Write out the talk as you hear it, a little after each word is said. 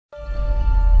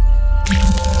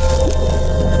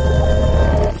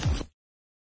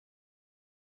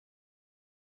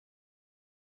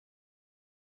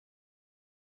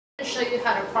To show you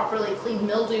how to properly clean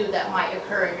mildew that might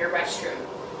occur in your restroom.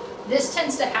 This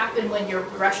tends to happen when your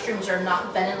restrooms are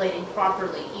not ventilating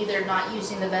properly, either not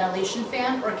using the ventilation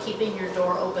fan or keeping your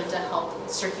door open to help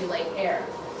circulate air.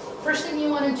 First thing you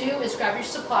want to do is grab your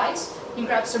supplies. You can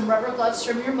grab some rubber gloves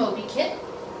from your MoBe kit,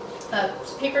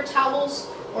 paper towels,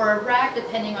 or a rag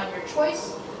depending on your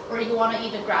choice, or you want to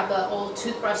even grab an old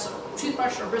toothbrush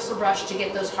or bristle brush to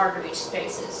get those hard to reach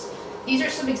spaces. These are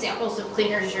some examples of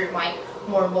cleaners you might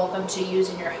more welcome to use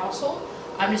in your household.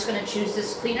 I'm just going to choose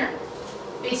this cleaner.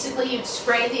 Basically, you'd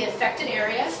spray the affected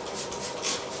area.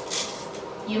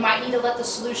 You might need to let the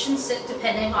solution sit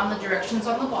depending on the directions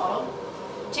on the bottle.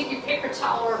 Take your paper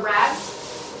towel or rag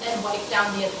and wipe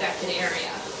down the affected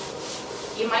area.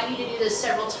 You might need to do this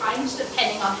several times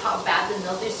depending on how bad the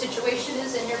mildew situation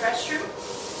is in your restroom,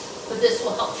 but this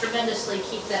will help tremendously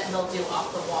keep that mildew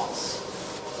off the walls.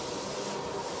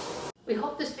 We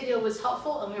hope this video was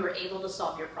helpful and we were able to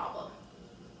solve your problem.